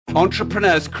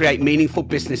Entrepreneurs create meaningful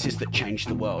businesses that change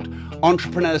the world.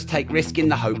 Entrepreneurs take risk in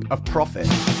the hope of profit.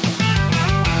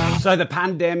 So the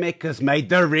pandemic has made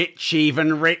the rich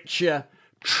even richer.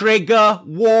 Trigger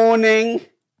warning.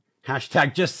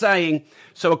 Hashtag just saying.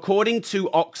 So according to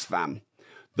Oxfam,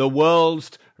 the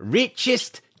world's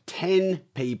richest 10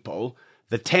 people,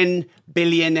 the 10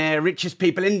 billionaire richest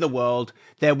people in the world,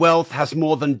 their wealth has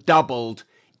more than doubled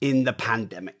in the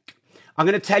pandemic. I'm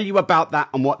going to tell you about that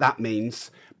and what that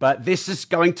means, but this is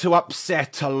going to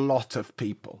upset a lot of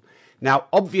people. Now,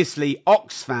 obviously,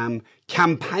 Oxfam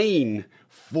campaign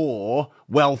for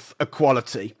wealth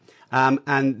equality,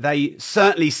 and they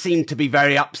certainly seem to be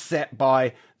very upset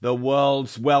by the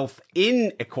world's wealth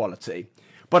inequality,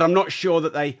 but I'm not sure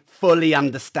that they fully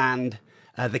understand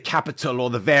the capital or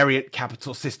the variant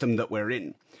capital system that we're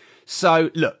in.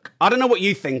 So look, I don't know what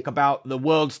you think about the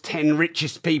world's 10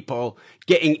 richest people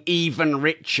getting even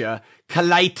richer,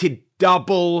 collated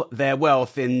double their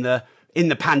wealth in the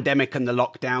pandemic and the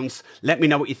lockdowns. Let me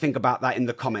know what you think about that in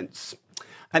the comments.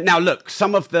 And now look,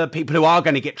 some of the people who are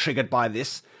going to get triggered by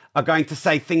this are going to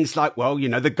say things like, well, you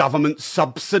know, the government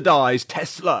subsidized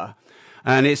Tesla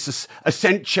and it's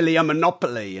essentially a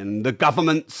monopoly and the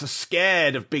governments are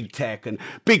scared of big tech and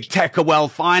big tech are well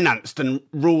financed and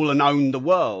rule and own the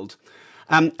world.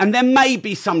 And there may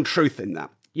be some truth in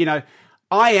that. You know,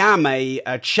 I am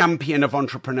a champion of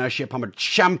entrepreneurship. I'm a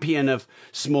champion of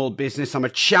small business. I'm a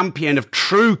champion of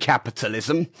true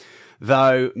capitalism,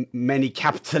 though many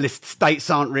capitalist states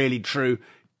aren't really true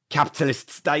capitalist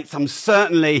states. I'm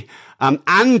certainly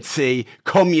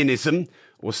anti-communism,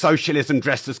 or socialism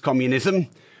dressed as communism,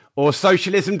 or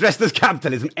socialism dressed as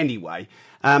capitalism anyway.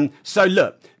 So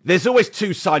look, there's always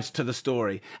two sides to the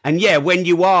story. And yeah, when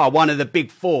you are one of the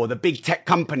big four, the big tech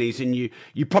companies, and you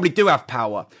probably do have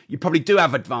power, you probably do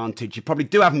have advantage, you probably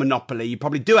do have monopoly, you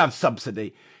probably do have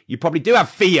subsidy, you probably do have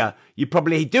fear, you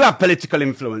probably do have political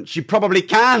influence, you probably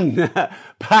can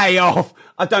pay off.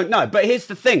 I don't know. But here's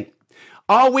the thing.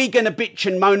 Are we going to bitch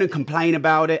and moan and complain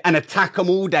about it and attack them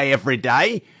all day, every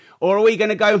day? Or are we going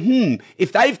to go,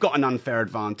 if they've got an unfair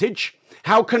advantage,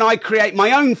 how can I create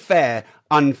my own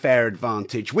unfair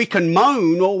advantage? We can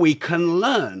moan or we can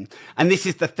learn. And this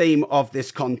is the theme of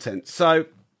this content. So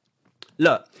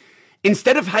look,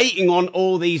 instead of hating on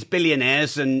all these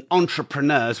billionaires and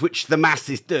entrepreneurs, which the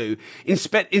masses do,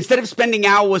 instead of spending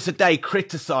hours a day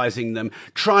criticizing them,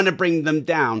 trying to bring them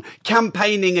down,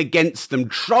 campaigning against them,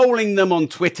 trolling them on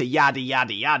Twitter, yada,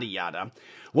 yada, yada, yada,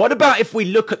 what about if we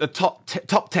look at the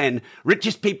top 10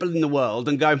 richest people in the world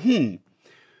and go,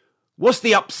 what's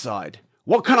the upside?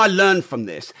 What can I learn from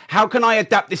this? How can I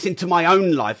adapt this into my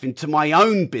own life, into my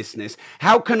own business?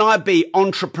 How can I be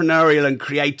entrepreneurial and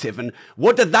creative? And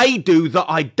what do they do that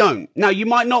I don't? Now, you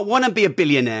might not want to be a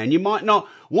billionaire and you might not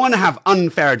want to have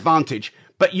unfair advantage,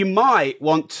 but you might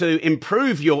want to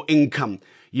improve your income.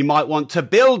 You might want to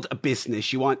build a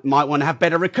business. You might want to have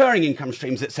better recurring income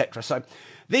streams, etc. So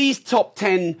these top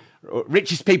 10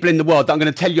 richest people in the world that I'm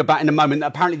going to tell you about in a moment,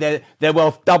 apparently their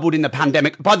wealth doubled in the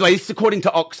pandemic. By the way, this is according to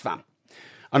Oxfam.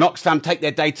 And Oxfam take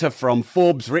their data from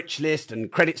Forbes Rich List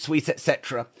and Credit Suisse,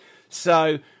 etc.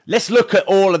 So let's look at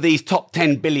all of these top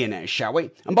 10 billionaires, shall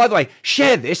we? And by the way,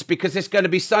 share this because there's going to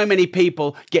be so many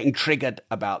people getting triggered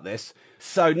about this.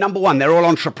 So number one, they're all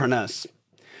entrepreneurs.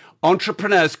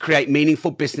 Entrepreneurs create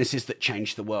meaningful businesses that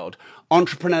change the world.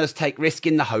 Entrepreneurs take risk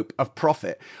in the hope of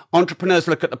profit. Entrepreneurs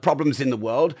look at the problems in the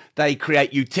world. They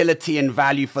create utility and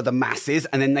value for the masses,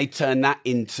 and then they turn that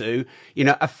into,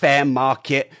 a fair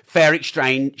market, fair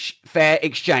exchange,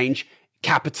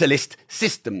 capitalist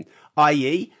system,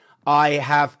 i.e., I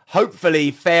have hopefully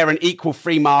fair and equal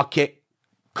free market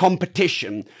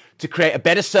competition to create a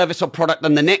better service or product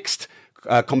than the next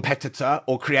competitor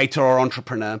or creator or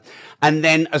entrepreneur. And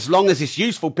then as long as it's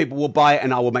useful, people will buy it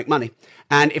and I will make money.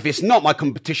 And if it's not, my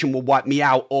competition will wipe me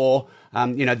out or,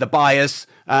 the buyers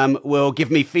will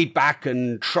give me feedback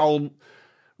and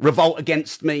revolt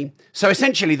against me. So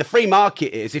essentially the free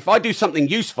market is, if I do something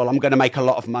useful, I'm going to make a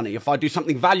lot of money. If I do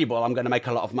something valuable, I'm going to make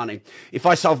a lot of money. If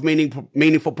I solve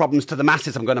meaningful problems to the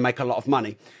masses, I'm going to make a lot of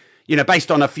money.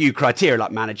 Based on a few criteria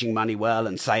like managing money well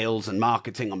and sales and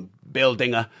marketing and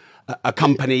building a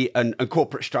company and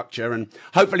corporate structure. And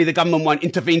hopefully the government won't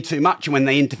intervene too much. And when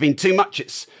they intervene too much,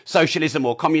 it's socialism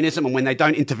or communism. And when they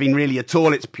don't intervene really at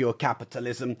all, it's pure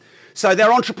capitalism. So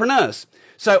they're entrepreneurs.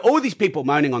 So all these people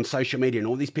moaning on social media and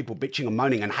all these people bitching and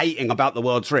moaning and hating about the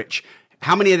world's rich,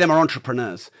 how many of them are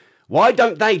entrepreneurs? Why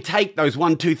don't they take those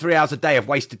 1, 2, 3 hours a day of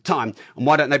wasted time and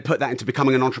why don't they put that into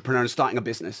becoming an entrepreneur and starting a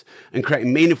business and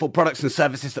creating meaningful products and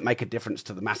services that make a difference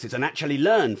to the masses and actually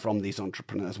learn from these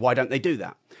entrepreneurs? Why don't they do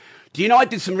that? Do you know I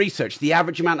did some research? The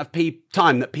average amount of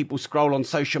time that people scroll on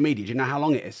social media. Do you know how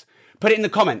long it is? Put it in the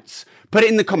comments. Put it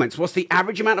in the comments. What's the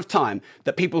average amount of time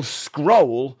that people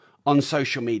scroll on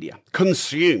social media?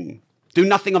 Consume. Do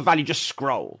nothing of value, just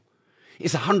scroll.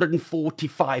 It's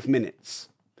 145 minutes.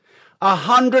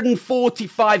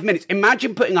 145 minutes.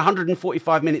 Imagine putting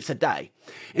 145 minutes a day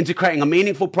into creating a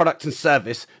meaningful product and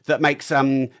service that makes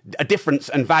a difference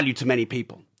and value to many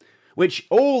people. Which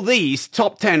all these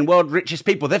top 10 world richest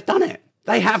people, they've done it.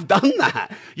 They have done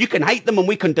that. You can hate them and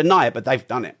we can deny it, but they've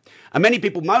done it. And many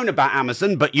people moan about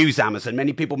Amazon, but use Amazon.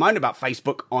 Many people moan about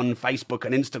Facebook on Facebook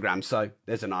and Instagram. So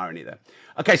there's an irony there.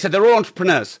 Okay, so they're all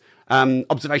entrepreneurs.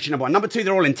 Observation number one. Number two,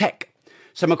 they're all in tech.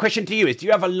 So my question to you is, do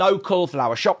you have a local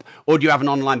flower shop or do you have an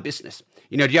online business?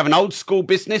 You know, do you have an old school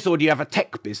business or do you have a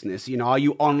tech business? You know, are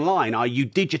you online? Are you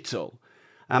digital?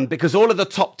 Because all of the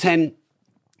top 10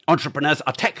 entrepreneurs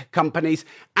are tech companies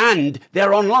and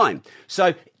they're online.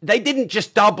 So they didn't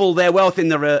just double their wealth in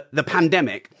the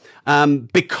pandemic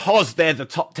because they're the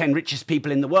top 10 richest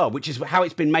people in the world, which is how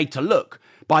it's been made to look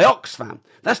by Oxfam.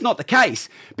 That's not the case,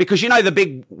 because you know the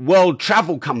big world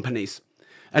travel companies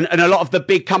and a lot of the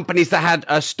big companies that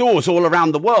had stores all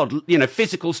around the world, you know,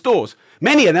 physical stores,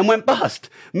 many of them went bust.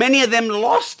 Many of them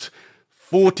lost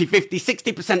 40, 50,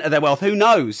 60% of their wealth, who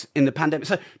knows, in the pandemic.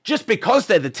 So just because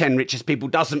they're the 10 richest people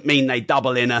doesn't mean they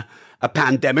double in a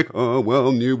pandemic. Oh,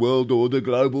 well, new world order,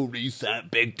 global reset,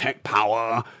 big tech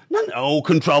power. No, all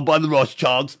controlled by the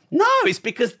Rothschilds. No, it's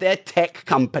because they're tech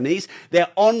companies,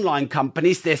 they're online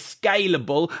companies, they're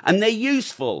scalable, and they're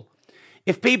useful.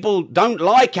 If people don't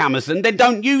like Amazon, then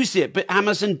don't use it. But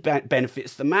Amazon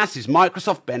benefits the masses.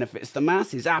 Microsoft benefits the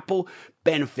masses. Apple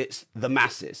benefits the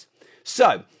masses.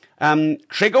 So,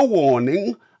 trigger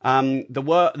warning, the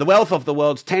wealth of the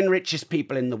world's 10 richest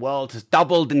people in the world has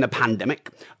doubled in the pandemic,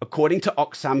 according to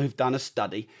Oxfam, who've done a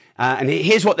study. And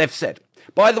here's what they've said.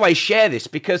 By the way, share this,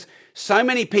 because so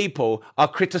many people are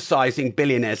criticizing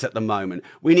billionaires at the moment.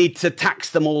 We need to tax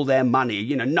them all their money.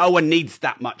 You know, no one needs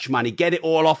that much money. Get it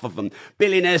all off of them.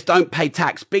 Billionaires don't pay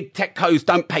tax. Big tech co's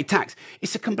don't pay tax.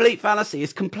 It's a complete fallacy.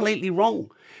 It's completely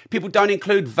wrong. People don't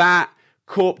include VAT,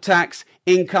 corp tax,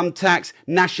 income tax,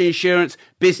 national insurance,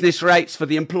 business rates for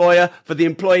the employer, for the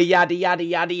employee, yada, yada,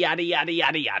 yada, yada, yada,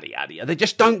 yada, yada, yada. They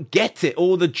just don't get it,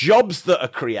 all the jobs that are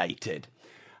created.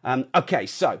 Okay,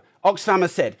 so Oxfam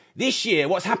has said, this year,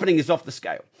 what's happening is off the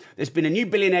scale. There's been a new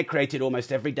billionaire created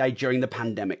almost every day during the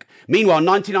pandemic. Meanwhile,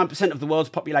 99% of the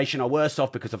world's population are worse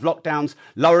off because of lockdowns,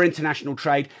 lower international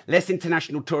trade, less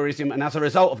international tourism, and as a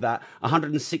result of that,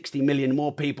 160 million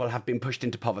more people have been pushed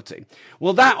into poverty.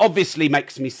 Well, that obviously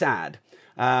makes me sad,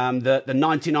 that the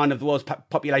 99% of the world's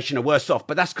population are worse off,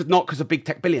 but that's not because of big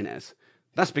tech billionaires.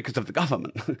 That's because of the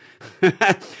government.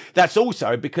 That's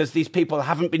also because these people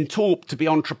haven't been taught to be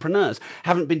entrepreneurs,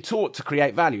 haven't been taught to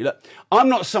create value. Look, I'm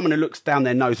not someone who looks down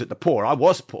their nose at the poor. I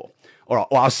was poor, or I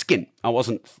was skint. I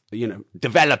wasn't, you know,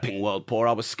 developing world poor.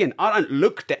 I was skint. I don't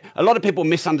look at, a lot of people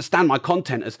misunderstand my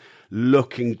content as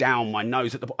looking down my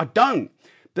nose at the poor. I don't.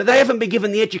 But they haven't been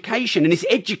given the education, and it's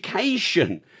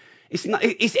education.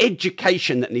 It's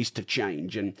education that needs to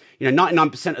change. And, you know,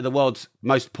 99% of the world's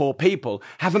most poor people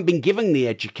haven't been given the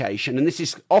education. And this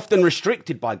is often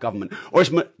restricted by government, or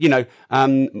it's, you know,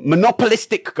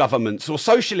 monopolistic governments or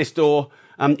socialist or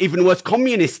even worse,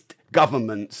 communist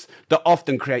governments that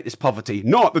often create this poverty.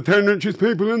 Not the 10 richest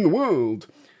people in the world.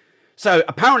 So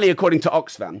apparently, according to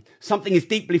Oxfam, something is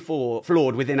deeply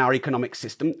flawed within our economic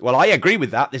system. Well, I agree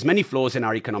with that. There's many flaws in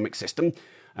our economic system.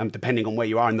 Depending on where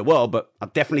you are in the world, but I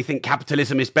definitely think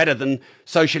capitalism is better than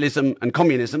socialism and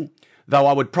communism, though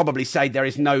I would probably say there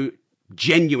is no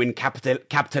genuine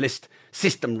capitalist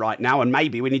system right now, and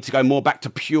maybe we need to go more back to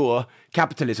pure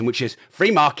capitalism, which is free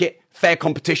market, fair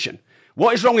competition.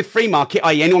 What is wrong with free market,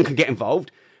 i.e. anyone can get involved?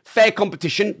 Fair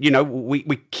competition, you know, we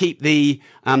keep the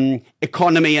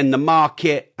economy and the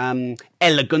market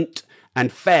elegant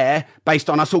and fair based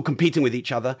on us all competing with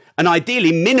each other, and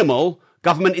ideally minimal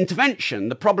government intervention.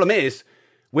 The problem is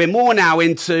we're more now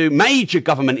into major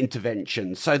government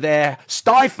intervention. So they're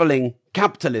stifling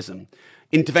capitalism.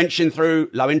 Intervention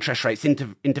through low interest rates,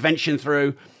 intervention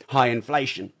through high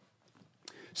inflation.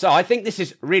 So I think this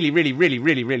is really, really, really,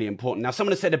 really, really important. Now,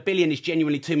 someone has said $1 billion is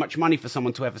genuinely too much money for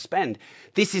someone to ever spend.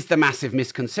 This is the massive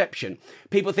misconception.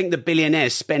 People think that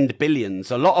billionaires spend billions.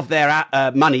 A lot of their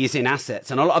money is in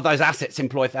assets, and a lot of those assets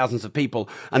employ thousands of people,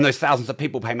 and those thousands of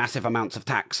people pay massive amounts of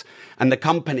tax. And the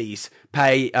companies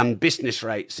pay business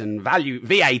rates and value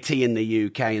VAT in the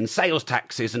UK and sales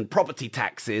taxes and property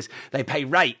taxes. They pay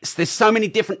rates. There's so many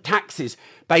different taxes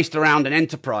based around an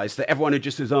enterprise that everyone who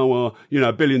just says, oh, well,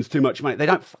 a billion's too much money. They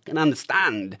don't fucking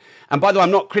understand. And by the way,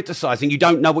 I'm not criticizing. You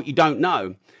don't know what you don't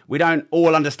know. We don't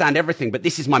all understand everything, but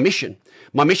this is my mission.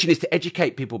 My mission is to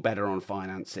educate people better on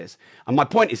finances. And my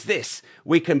point is this: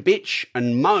 we can bitch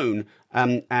and moan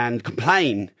and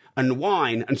complain and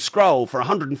whine and scroll for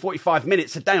 145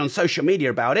 minutes a day on social media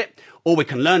about it, or we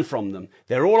can learn from them.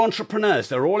 They're all entrepreneurs.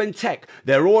 They're all in tech.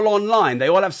 They're all online. They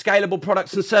all have scalable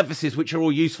products and services which are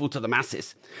all useful to the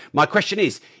masses. My question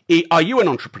is, are you an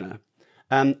entrepreneur?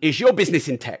 Is your business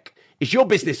in tech? Is your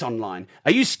business online?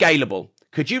 Are you scalable?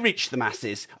 Could you reach the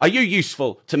masses? Are you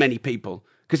useful to many people?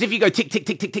 Because if you go tick, tick,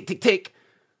 tick, tick, tick, tick, tick,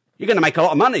 you're going to make a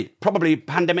lot of money. Probably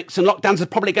pandemics and lockdowns are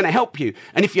probably going to help you.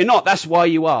 And if you're not, that's why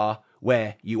you are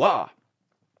where you are.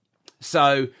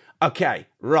 So, okay,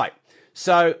 right.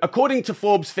 So, according to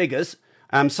Forbes figures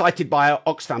cited by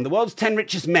Oxfam, the world's 10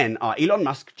 richest men are Elon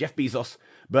Musk, Jeff Bezos,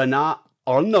 Bernard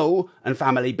Arnault and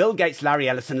family, Bill Gates, Larry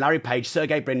Ellison, Larry Page,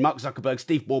 Sergey Brin, Mark Zuckerberg,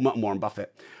 Steve Ballmer, and Warren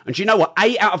Buffett. And do you know what?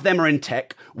 8 out of them are in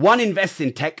tech. 1 invests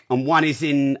in tech and 1 is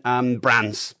in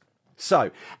brands.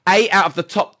 So 8 out of the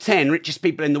top 10 richest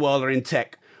people in the world are in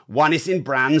tech. 1 is in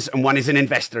brands and 1 is an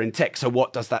investor in tech. So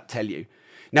what does that tell you?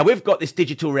 Now, we've got this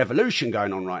digital revolution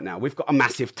going on right now. We've got a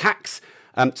massive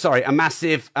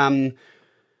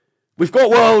we've got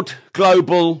world,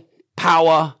 global,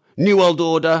 power, New World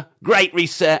Order, Great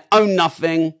Reset, own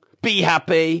nothing, be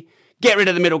happy, get rid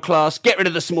of the middle class, get rid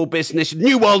of the small business,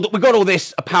 New World. We've got all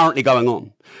this apparently going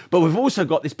on. But we've also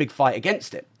got this big fight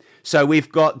against it. So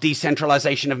we've got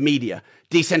decentralization of media,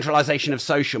 decentralization of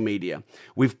social media.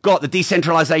 We've got the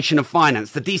decentralization of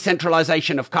finance, the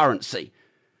decentralization of currency.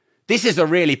 This is a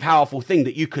really powerful thing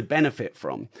that you could benefit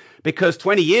from, because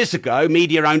 20 years ago,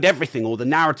 media owned everything, all the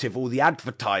narrative, all the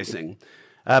advertising.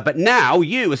 But now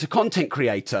you, as a content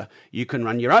creator, you can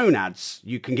run your own ads.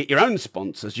 You can get your own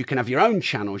sponsors. You can have your own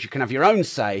channels. You can have your own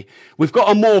say. We've got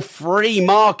a more free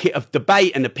market of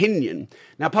debate and opinion.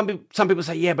 Now, some people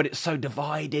say, yeah, but it's so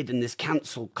divided and this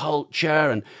cancel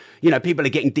culture and, people are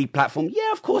getting deplatformed.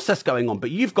 Yeah, of course that's going on.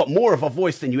 But you've got more of a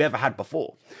voice than you ever had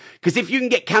before. Because if you can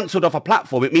get cancelled off a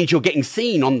platform, it means you're getting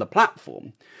seen on the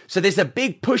platform. So there's a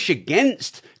big push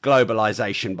against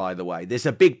globalization, by the way. There's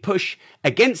a big push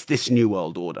against this new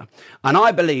world order. And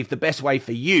I believe the best way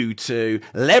for you to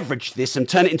leverage this and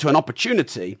turn it into an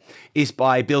opportunity is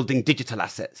by building digital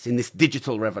assets in this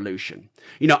digital revolution.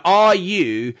 Are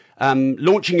you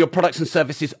launching your products and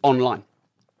services online?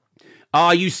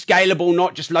 Are you scalable,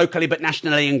 not just locally, but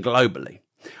nationally and globally?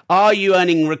 Are you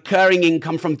earning recurring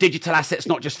income from digital assets,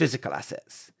 not just physical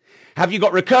assets? Have you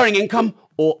got recurring income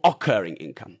or occurring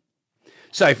income?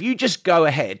 So if you just go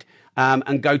ahead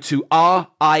and go to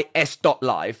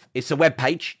ris.live, it's a web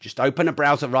page. Just open a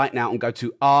browser right now and go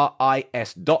to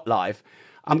ris.live.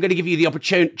 I'm going to give you the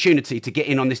opportunity to get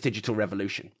in on this digital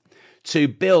revolution, to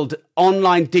build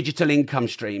online digital income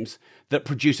streams that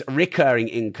produce recurring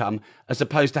income as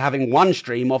opposed to having one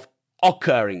stream of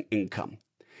occurring income.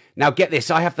 Now get this,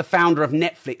 I have the founder of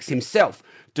Netflix himself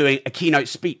doing a keynote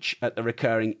speech at the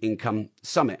Recurring Income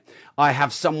Summit. I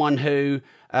have someone who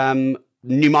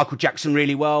knew Michael Jackson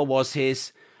really well, was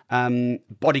his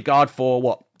bodyguard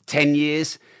for 10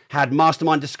 years, had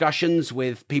mastermind discussions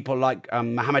with people like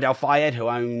Mohammed Al-Fayed, who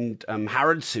owned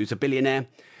Harrods, who's a billionaire,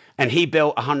 and he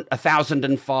built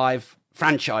 1,005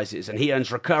 franchises, and he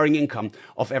earns recurring income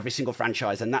off every single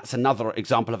franchise. And that's another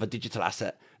example of a digital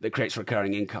asset that creates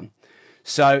recurring income.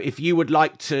 So if you would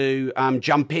like to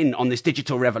jump in on this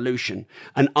digital revolution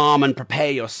and arm and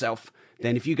prepare yourself,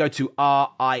 then if you go to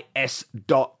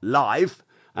ris.live,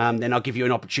 then I'll give you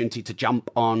an opportunity to jump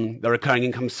on the Recurring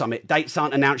Income Summit. Dates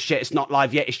aren't announced yet. It's not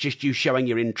live yet. It's just you showing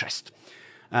your interest.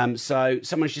 So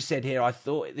someone's just said here, I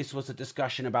thought this was a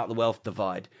discussion about the wealth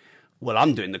divide. Well,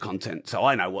 I'm doing the content, so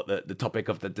I know what the topic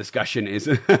of the discussion is.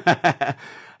 What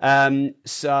I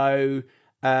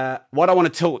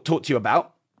want to talk to you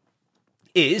about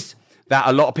is that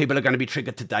a lot of people are going to be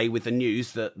triggered today with the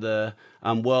news that the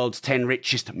world's 10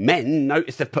 richest men,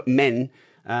 notice they've put men,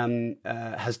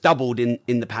 has doubled in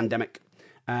the pandemic.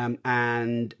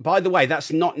 And by the way,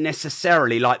 that's not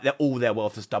necessarily like all their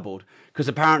wealth has doubled, because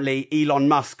apparently Elon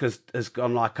Musk has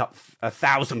gone like up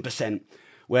 1,000%,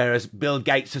 whereas Bill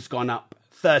Gates has gone up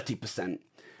 30%.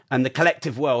 And the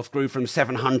collective wealth grew from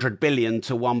 700 billion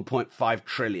to 1.5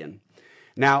 trillion.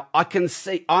 Now, I can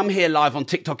see, I'm here live on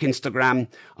TikTok, Instagram,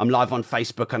 I'm live on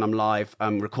Facebook, and I'm live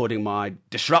recording my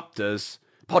Disruptors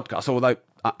podcast, although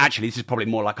actually this is probably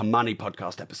more like a money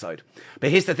podcast episode.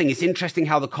 But here's the thing, it's interesting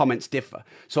how the comments differ.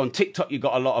 So on TikTok, you've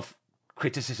got a lot of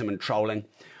criticism and trolling.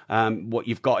 What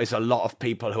you've got is a lot of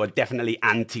people who are definitely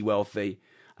anti-wealthy.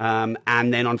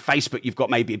 And then on Facebook, you've got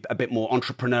maybe a bit more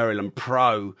entrepreneurial and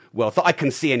pro-wealth that I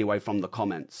can see anyway from the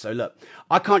comments. So look,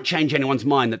 I can't change anyone's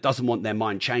mind that doesn't want their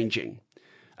mind changing.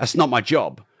 That's not my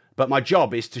job. But my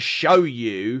job is to show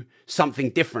you something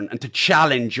different and to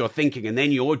challenge your thinking. And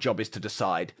then your job is to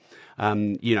decide,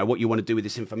 what you want to do with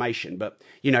this information. But,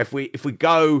 if we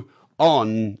go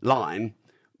online,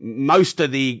 most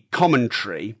of the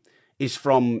commentary is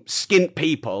from skint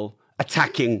people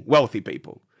attacking wealthy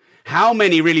people. How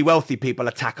many really wealthy people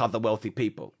attack other wealthy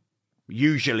people?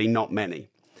 Usually not many.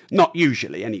 Not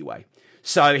usually, anyway.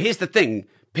 So here's the thing.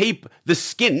 The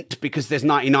skint, because there's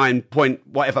 99 point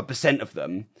whatever % of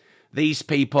them, these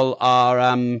people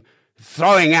are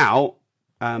throwing out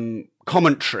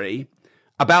commentary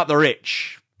about the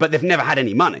rich, but they've never had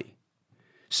any money.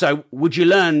 So would you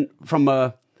learn from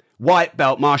a white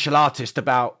belt martial artist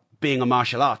about being a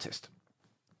martial artist?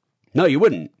 No, you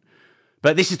wouldn't.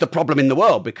 But this is the problem in the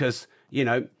world because,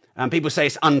 people say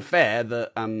it's unfair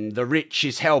that the rich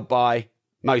is held by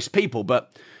most people.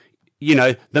 But,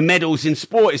 the medals in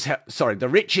sport the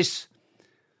richest,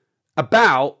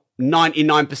 about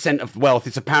 99% of wealth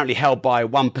is apparently held by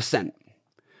 1%.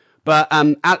 But,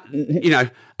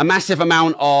 a massive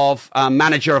amount of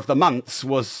manager of the months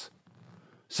was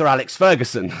Sir Alex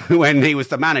Ferguson when he was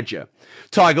the manager.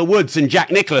 Tiger Woods and Jack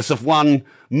Nicklaus have won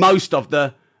most of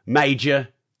the major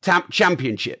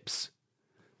championships.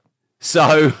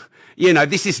 So,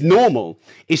 this is normal.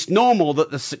 It's normal that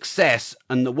the success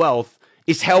and the wealth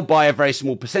is held by a very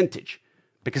small percentage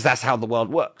because that's how the world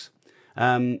works.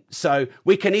 So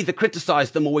we can either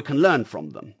criticize them or we can learn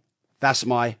from them. That's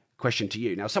my question to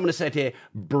you. Now, someone has said here,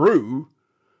 Brew,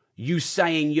 you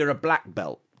saying you're a black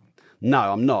belt?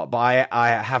 No, I'm not, but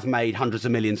I have made hundreds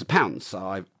of millions of pounds.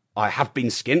 So I have been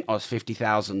skint. I was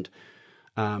 50,000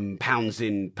 pounds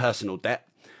in personal debt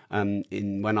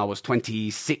when I was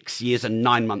 26 years and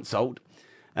 9 months old.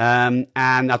 And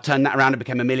I turned that around and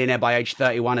became a millionaire by age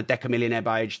 31, a decamillionaire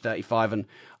by age 35. And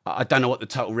I don't know what the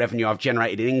total revenue I've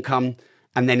generated in income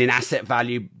and then in asset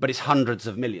value, but it's hundreds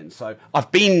of millions. So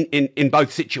I've been in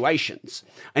both situations.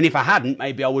 And if I hadn't,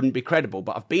 maybe I wouldn't be credible,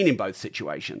 but I've been in both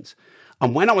situations.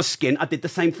 And when I was skint, I did the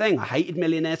same thing. I hated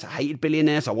millionaires. I hated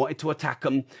billionaires. I wanted to attack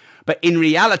them. But in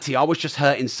reality, I was just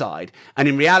hurt inside. And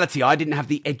in reality, I didn't have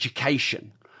the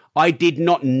education. I did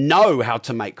not know how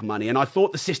to make money. And I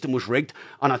thought the system was rigged.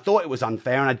 And I thought it was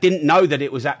unfair. And I didn't know that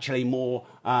it was actually more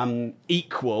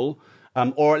equal.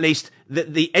 Or at least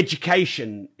the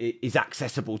education is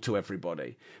accessible to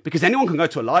everybody. Because anyone can go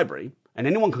to a library. And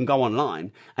anyone can go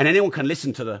online. And anyone can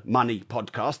listen to the money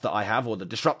podcast that I have. Or the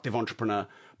disruptive entrepreneur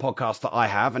podcast that I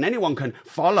have, and anyone can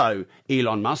follow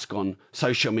Elon Musk on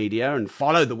social media and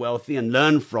follow the wealthy and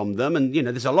learn from them. And,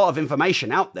 there's a lot of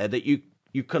information out there that you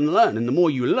can learn. And the more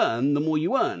you learn, the more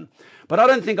you earn. But I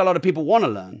don't think a lot of people want to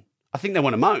learn. I think they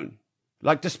want to moan.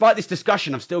 Like, despite this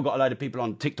discussion, I've still got a load of people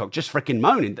on TikTok just freaking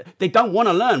moaning. They don't want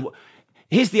to learn.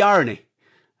 Here's the irony.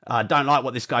 I don't like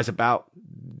what this guy's about.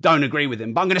 Don't agree with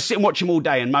him, but I'm going to sit and watch him all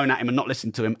day and moan at him and not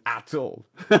listen to him at all.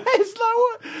 It's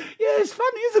like, yeah, it's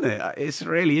funny, isn't it? It's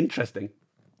really interesting.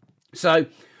 So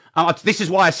this is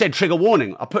why I said trigger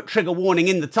warning. I put trigger warning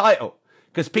in the title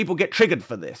because people get triggered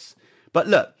for this. But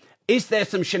look, is there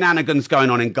some shenanigans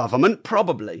going on in government?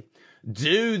 Probably.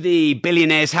 Do the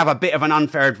billionaires have a bit of an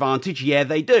unfair advantage? Yeah,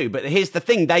 they do. But here's the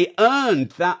thing. They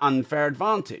earned that unfair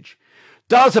advantage.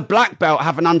 Does a black belt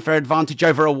have an unfair advantage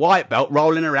over a white belt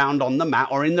rolling around on the mat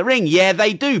or in the ring? Yeah,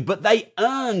 they do, but they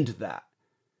earned that.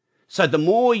 So the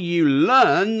more you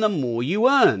learn, the more you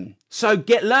earn. So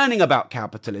get learning about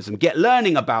capitalism, get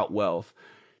learning about wealth,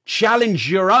 challenge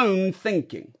your own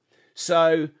thinking.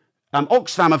 So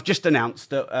Oxfam have just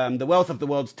announced that the wealth of the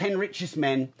world's 10 richest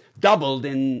men doubled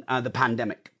in the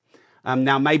pandemic.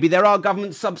 Now, maybe there are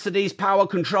government subsidies, power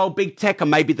control, big tech, and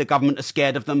maybe the government are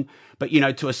scared of them. But,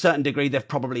 to a certain degree, they've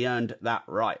probably earned that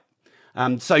right.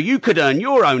 So you could earn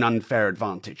your own unfair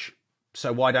advantage.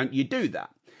 So why don't you do that?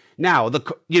 Now,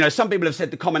 some people have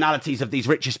said the commonalities of these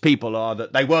richest people are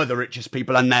that they were the richest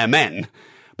people and they're men.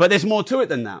 But there's more to it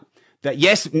than that. That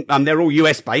yes, they're all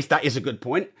US based. That is a good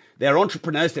point. They're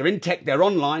entrepreneurs, they're in tech, they're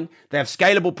online, they have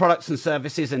scalable products and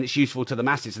services, and it's useful to the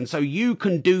masses. And so you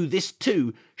can do this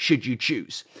too, should you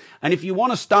choose. And if you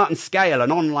want to start and scale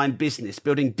an online business,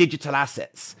 building digital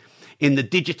assets in the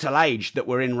digital age that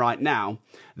we're in right now,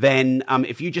 then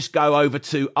if you just go over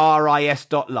to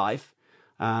RIS.live,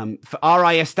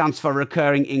 RIS stands for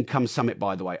Recurring Income Summit,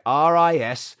 by the way,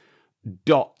 RIS.live.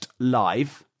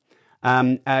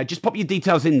 Just pop your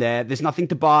details in there. There's nothing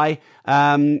to buy.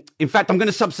 In fact, I'm going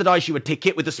to subsidize you a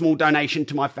ticket with a small donation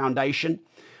to my foundation.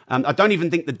 I don't even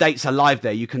think the dates are live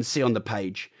there. You can see on the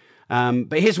page.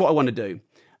 But here's what I want to do.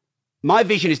 My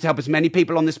vision is to help as many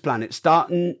people on this planet start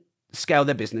and scale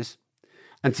their business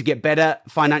and to get better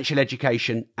financial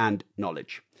education and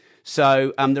knowledge.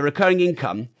 So the Recurring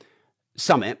Income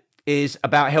Summit is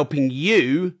about helping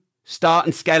you start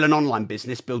and scale an online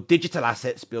business, build digital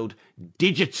assets, build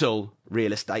digital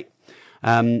real estate,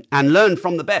 and learn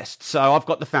from the best. So I've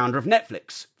got the founder of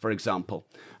Netflix, for example.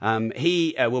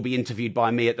 He will be interviewed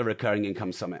by me at the Recurring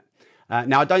Income Summit.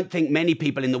 Now, I don't think many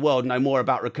people in the world know more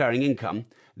about recurring income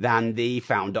than the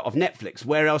founder of Netflix.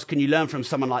 Where else can you learn from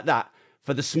someone like that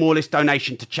for the smallest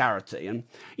donation to charity? And,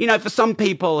 you know, for some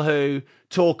people who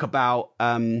talk about,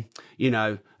 you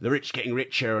know, the rich getting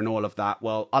richer and all of that,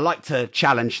 well, I like to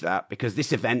challenge that because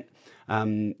this event,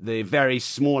 the very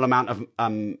small amount of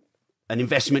an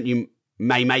investment you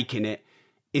may make in it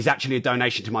is actually a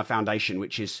donation to my foundation,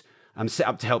 which is set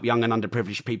up to help young and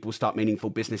underprivileged people start meaningful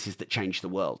businesses that change the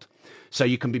world. So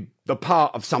you can be a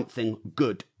part of something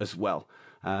good as well.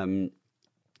 So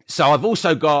I've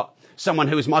also got someone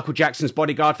who was Michael Jackson's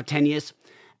bodyguard for 10 years.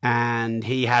 And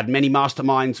he had many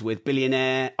masterminds with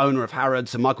billionaire owner of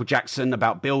Harrods and Michael Jackson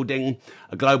about building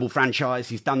a global franchise.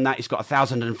 He's done that. He's got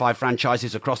 1,005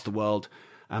 franchises across the world.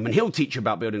 And he'll teach you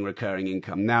about building recurring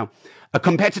income. Now, a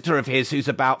competitor of his who's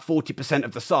about 40%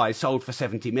 of the size sold for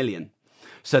 70 million.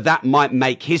 So that might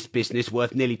make his business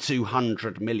worth nearly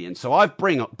 200 million. So I've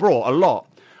brought a lot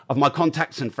of my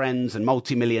contacts and friends and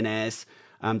multimillionaires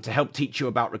to help teach you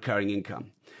about recurring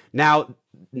income. Now,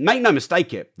 make no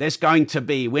mistake it, there's going to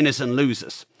be winners and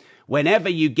losers. Whenever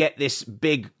you get this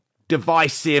big,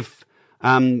 divisive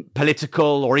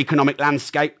political or economic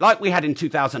landscape, like we had in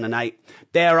 2008,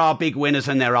 there are big winners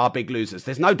and there are big losers.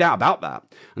 There's no doubt about that.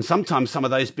 And sometimes some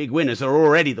of those big winners are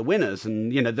already the winners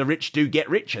and, you know, the rich do get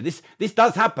richer. This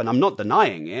does happen. I'm not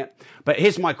denying it. But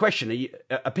here's my question.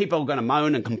 Are people going to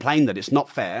moan and complain that it's not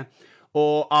fair?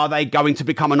 Or are they going to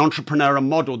become an entrepreneur and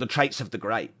model the traits of the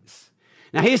greats?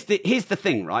 Now, here's the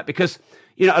thing, right? Because,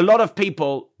 you know, a lot of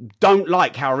people don't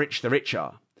like how rich the rich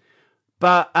are.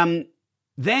 But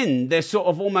then they're sort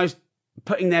of almost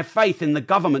putting their faith in the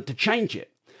government to change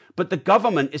it. But the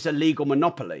government is a legal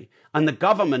monopoly. And the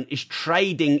government is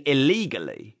trading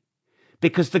illegally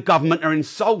because the government are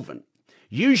insolvent.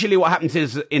 Usually what happens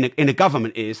is in a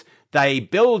government is they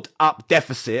build up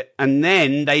deficit and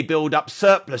then they build up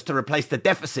surplus to replace the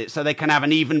deficit so they can have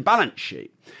an even balance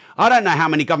sheet. I don't know how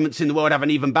many governments in the world have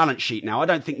an even balance sheet now. I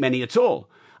don't think many at all.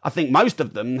 I think most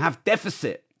of them have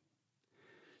deficit.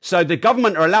 So the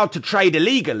government are allowed to trade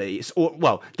illegally,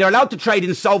 they're allowed to trade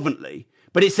insolvently,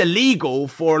 but it's illegal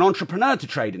for an entrepreneur to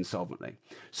trade insolvently.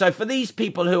 So for these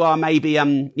people who are maybe,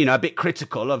 you know, a bit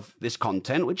critical of this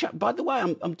content, which, by the way,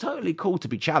 I'm totally cool to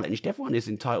be challenged. Everyone is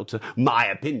entitled to my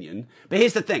opinion. But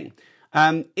here's the thing.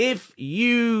 If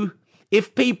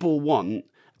people want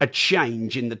a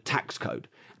change in the tax code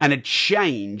and a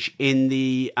change in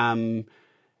the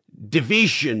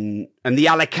division and the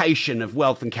allocation of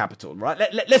wealth and capital, right?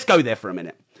 Let's go there for a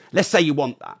minute. Let's say you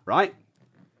want that, right?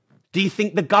 Do you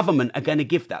think the government are going to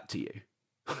give that to you?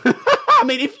 I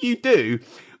mean, if you do,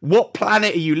 what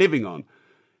planet are you living on?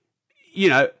 You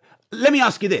know, let me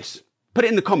ask you this. Put it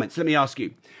in the comments. Let me ask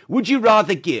you. Would you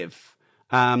rather give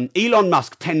Elon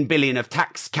Musk 10 billion of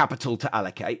tax capital to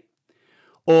allocate?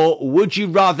 Or would you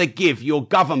rather give your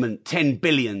government 10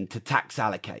 billion to tax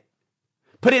allocate?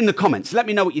 Put it in the comments. Let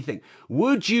me know what you think.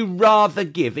 Would you rather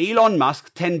give Elon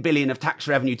Musk 10 billion of tax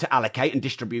revenue to allocate and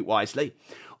distribute wisely?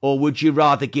 Or would you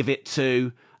rather give it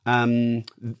to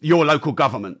your local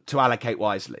government to allocate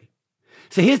wisely?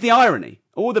 So here's the irony.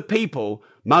 All the people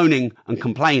moaning and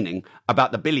complaining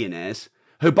about the billionaires,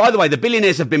 who, by the way, the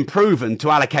billionaires have been proven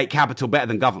to allocate capital better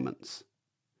than governments.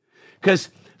 Because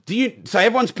so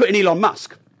everyone's putting Elon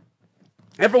Musk.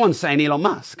 Everyone's saying Elon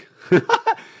Musk.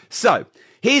 So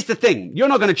here's the thing. You're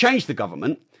not going to change the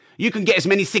government. You can get as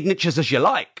many signatures as you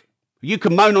like. You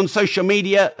can moan on social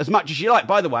media as much as you like.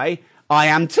 By the way, I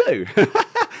am too.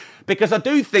 Because I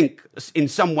do think in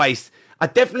some ways, I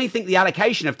definitely think the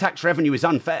allocation of tax revenue is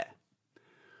unfair.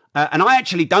 And I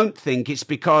actually don't think it's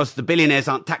because the billionaires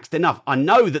aren't taxed enough. I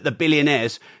know that the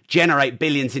billionaires generate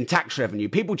billions in tax revenue.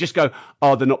 People just go,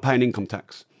 oh, they're not paying income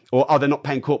tax, or oh, they're not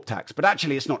paying corp tax. But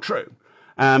actually, it's not true.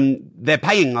 They're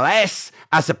paying less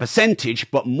as a percentage,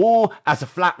 but more as a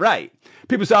flat rate.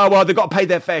 People say, oh, well, they've got to pay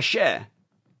their fair share.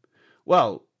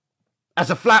 Well, as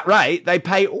a flat rate, they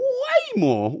pay way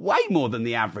more than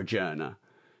the average earner.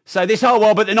 So this whole,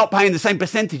 well, but they're not paying the same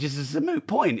percentages is a moot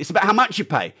point. It's about how much you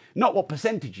pay, not what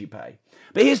percentage you pay.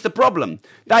 But here's the problem.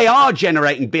 They are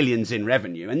generating billions in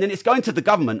revenue, and then it's going to the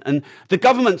government, and the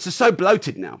governments are so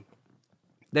bloated now.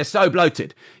 They're so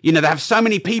bloated. You know, they have so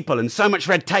many people and so much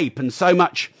red tape and so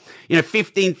much,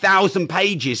 15,000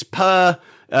 pages per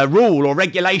rule or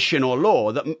regulation or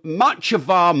law that much of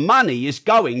our money is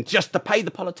going just to pay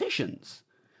the politicians.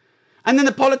 And then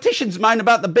the politicians moan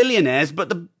about the billionaires, but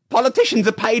the politicians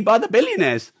are paid by the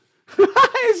billionaires.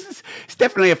 It's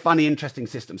definitely a funny, interesting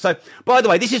system. So, by the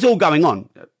way, this is all going on.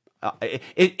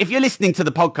 If you're listening to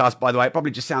the podcast, by the way, it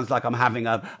probably just sounds like I'm having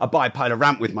a bipolar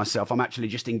rant with myself. I'm actually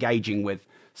just engaging with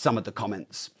some of the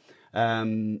comments.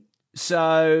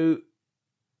 So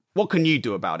what can you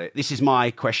do about it? This is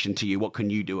my question to you. What can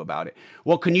you do about it?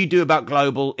 What can you do about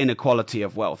global inequality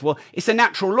of wealth? Well, it's a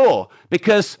natural law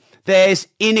because there's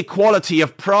inequality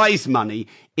of prize money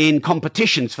in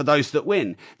competitions for those that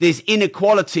win. There's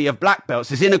inequality of black belts.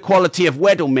 There's inequality of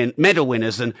medal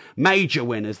winners and major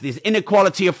winners. There's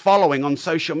inequality of following on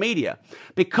social media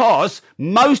because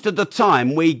most of the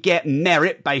time we get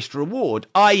merit-based reward,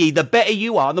 i.e. the better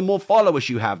you are, the more followers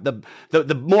you have. The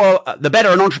better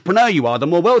an entrepreneur you are, the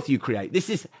more wealth you create. This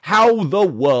is how the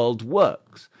world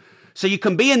works. So you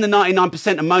can be in the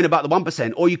 99% and moan about the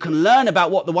 1%, or you can learn about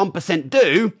what the 1%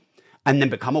 do and then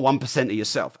become a 1%er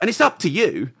yourself. And it's up to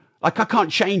you. Like, I can't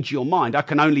change your mind. I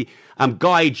can only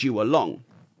guide you along.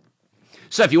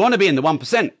 So if you want to be in the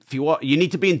 1%, you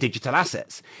need to be in digital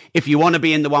assets. If you want to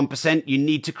be in the 1%, you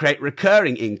need to create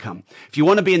recurring income. If you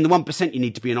want to be in the 1%, you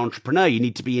need to be an entrepreneur. You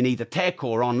need to be in either tech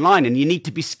or online, and you need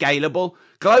to be scalable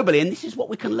globally. And this is what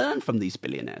we can learn from these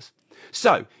billionaires.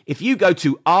 So if you go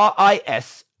to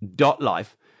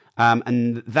RIS.life,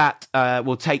 and that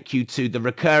will take you to the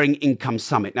Recurring Income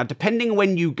Summit. Now, depending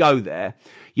when you go there,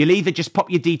 you'll either just pop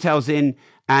your details in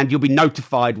and you'll be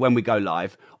notified when we go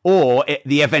live, or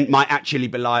the event might actually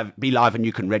be live and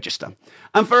you can register.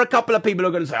 And for a couple of people who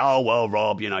are going to say, oh, well,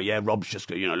 Rob, Rob's just,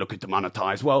 looking to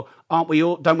monetize. Well, don't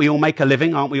we all make a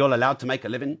living? Aren't we all allowed to make a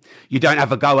living? You don't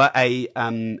have a go at a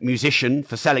musician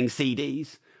for selling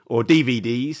CDs or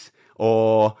DVDs.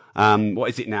 Or what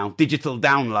is it now? Digital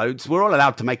downloads. We're all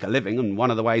allowed to make a living. And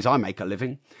one of the ways I make a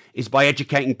living is by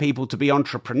educating people to be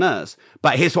entrepreneurs.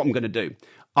 But here's what I'm going to do.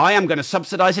 I am going to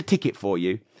subsidize a ticket for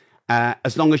you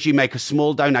as long as you make a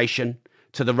small donation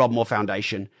to the Rob Moore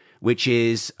Foundation, which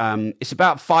is, it's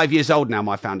about 5 years old now,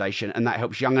 my foundation. And that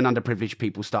helps young and underprivileged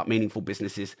people start meaningful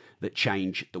businesses that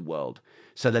change the world.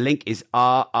 So the link is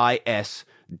RIS.live.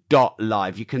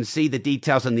 You can see the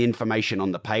details and the information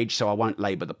on the page, so I won't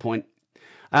labor the point.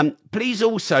 Please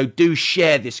also do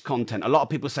share this content. A lot of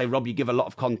people say, Rob, you give a lot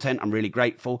of content. I'm really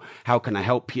grateful. How can I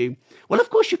help you? Well, of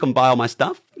course, you can buy all my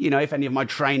stuff. If any of my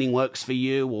training works for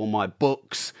you, or my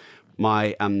books,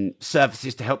 my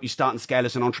services to help you start and scale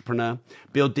as an entrepreneur,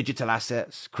 build digital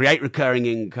assets, create recurring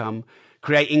income,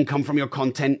 create income from your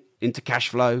content into cash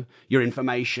flow, your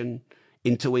information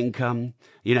into income,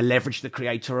 leverage the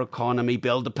creator economy,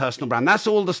 build a personal brand. That's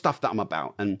all the stuff that I'm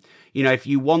about. And, if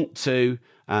you want to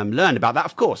learn about that,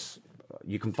 of course,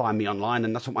 you can find me online,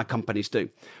 and that's what my companies do.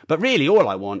 But really, all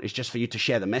I want is just for you to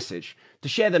share the message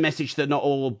that not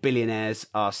all billionaires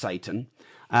are Satan,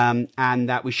 and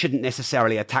that we shouldn't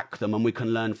necessarily attack them, and we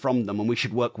can learn from them, and we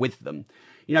should work with them.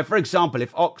 For example,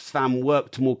 if Oxfam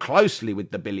worked more closely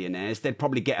with the billionaires, they'd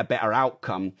probably get a better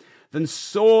outcome than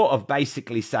sort of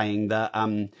basically saying that,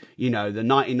 the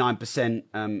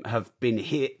 99% have been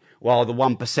hit while the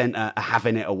 1% are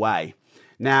having it away.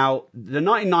 Now, the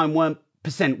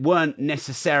 99% weren't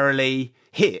necessarily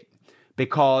hit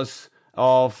because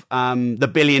of the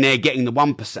billionaire getting the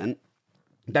 1%.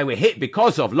 They were hit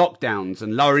because of lockdowns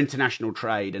and lower international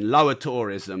trade and lower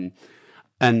tourism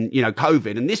and,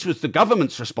 COVID. And this was the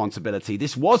government's responsibility.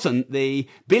 This wasn't the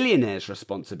billionaires'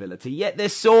 responsibility. Yet they're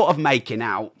sort of making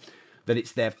out that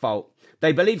it's their fault.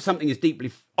 They believe something is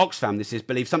believe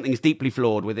something is deeply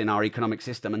flawed within our economic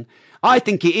system. And I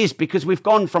think it is, because we've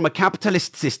gone from a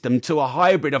capitalist system to a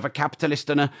hybrid of a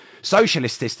capitalist and a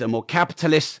socialist system, or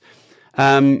capitalist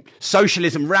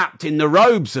socialism wrapped in the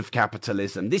robes of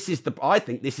capitalism. I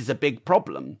think this is a big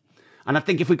problem. And I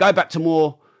think if we go back to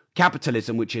more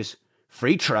capitalism, which is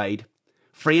free trade,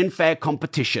 free and fair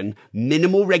competition,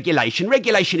 minimal regulation.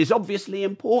 Regulation is obviously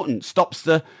important. Stops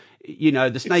the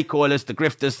snake oilers, the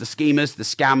grifters, the schemers, the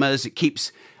scammers. It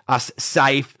keeps us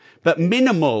safe, but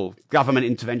minimal government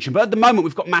intervention. But at the moment,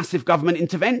 we've got massive government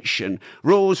intervention,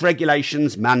 rules,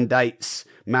 regulations, mandates,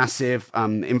 massive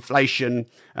inflation,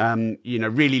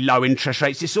 really low interest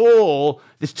rates.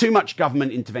 There's too much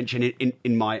government intervention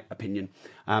in my opinion.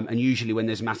 And usually when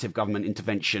there's massive government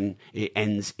intervention, it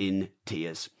ends in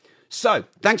tears. So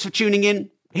thanks for tuning in.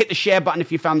 Hit the share button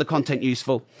if you found the content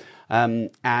useful.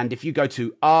 And if you go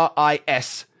to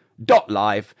RIS.live,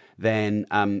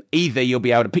 then either you'll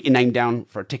be able to put your name down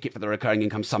for a ticket for the Recurring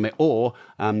Income Summit, or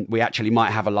we actually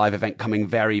might have a live event coming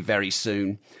very, very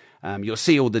soon. You'll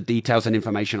see all the details and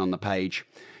information on the page.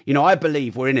 I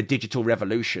believe we're in a digital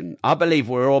revolution. I believe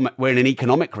we're in an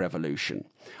economic revolution.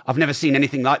 I've never seen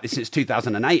anything like this since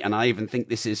 2008, and I even think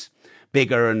this is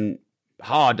bigger and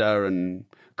harder and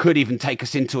could even take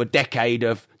us into a decade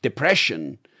of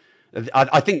depression.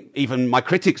 I think even my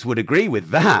critics would agree with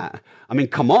that. I mean,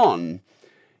 come on.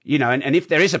 And if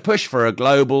there is a push for a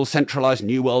global, centralized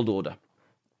new world order,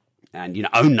 and,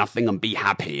 own nothing and be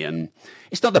happy, and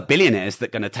it's not the billionaires that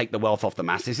are going to take the wealth off the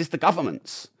masses, it's the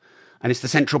governments, and it's the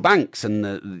central banks, and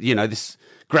this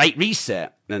great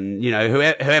reset, and,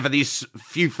 whoever these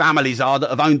few families are that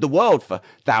have owned the world for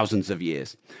thousands of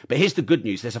years. But here's the good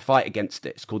news. There's a fight against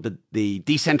it. It's called the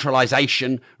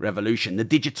decentralization revolution, the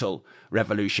digital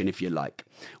revolution, if you like,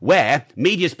 where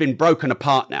media's been broken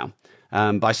apart now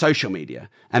by social media.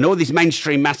 And all these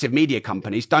mainstream massive media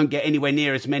companies don't get anywhere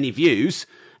near as many views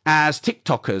as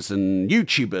TikTokers and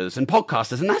YouTubers and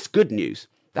podcasters. And that's good news.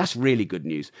 That's really good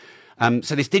news.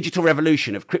 So this digital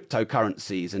revolution of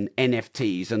cryptocurrencies and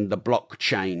NFTs and the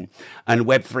blockchain and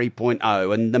Web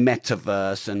 3.0 and the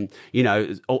metaverse and,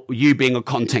 you being a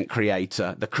content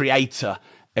creator, the creator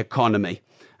economy.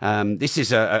 This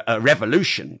is a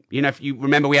revolution. If you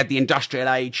remember, we had the industrial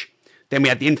age, then we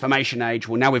had the information age.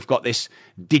 Well, now we've got this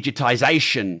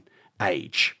digitization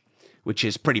age, which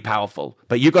is pretty powerful.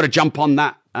 But you've got to jump on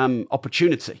that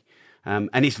opportunity.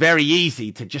 And it's very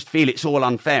easy to just feel it's all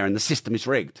unfair and the system is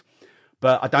rigged.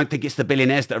 But I don't think it's the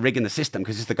billionaires that are rigging the system,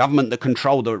 because it's the government that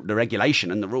control the regulation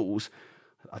and the rules.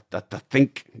 I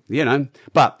think,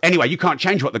 But anyway, you can't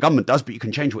change what the government does, but you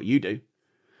can change what you do.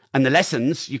 And the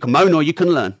lessons, you can moan or you can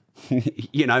learn,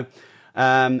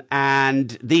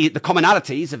 And the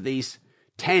commonalities of these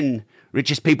 10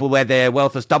 richest people where their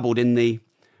wealth has doubled in the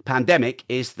pandemic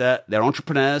is that they're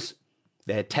entrepreneurs,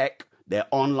 they're tech, they're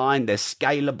online, they're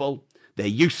scalable, they're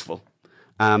useful.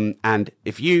 And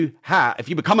if you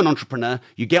become an entrepreneur,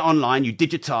 you get online, you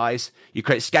digitize, you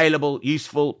create scalable,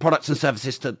 useful products and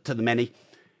services to the many.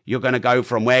 You're going to go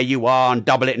from where you are and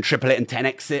double it and triple it and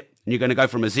 10x it. And you're going to go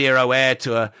from a zeroaire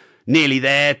to a nearly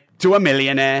there to a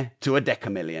millionaire to a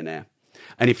decamillionaire.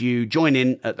 And if you join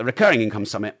in at the Recurring Income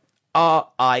Summit,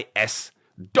 RIS.live,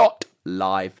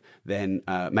 then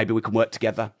maybe we can work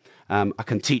together. I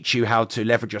can teach you how to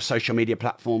leverage your social media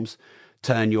platforms,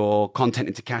 turn your content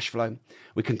into cash flow.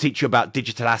 We can teach you about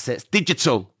digital assets,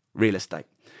 digital real estate.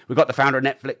 We've got the founder of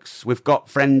Netflix. We've got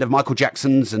friend of Michael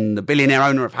Jackson's and the billionaire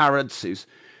owner of Harrods, who's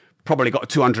probably got a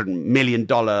 $200 million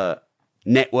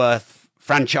net worth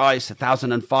franchise,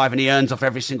 1,005, and he earns off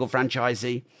every single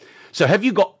franchisee. So have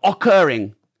you got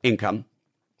occurring income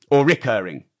or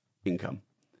recurring income?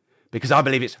 Because I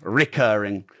believe it's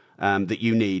recurring that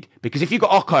you need. Because if you've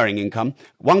got occurring income,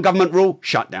 one government rule,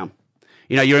 shut down.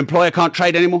 Your employer can't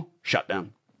trade anymore, shut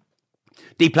down.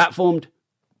 Deplatformed,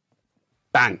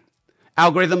 bang.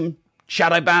 Algorithm,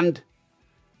 shadow banned,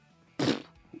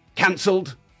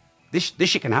 cancelled. This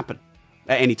shit can happen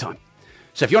at any time.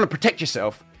 So if you want to protect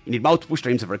yourself, you need multiple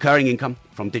streams of recurring income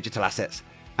from digital assets.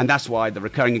 And that's why the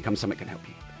Recurring Income Summit can help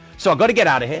you. So I've got to get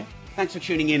out of here. Thanks for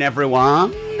tuning in,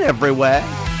 everyone, everywhere.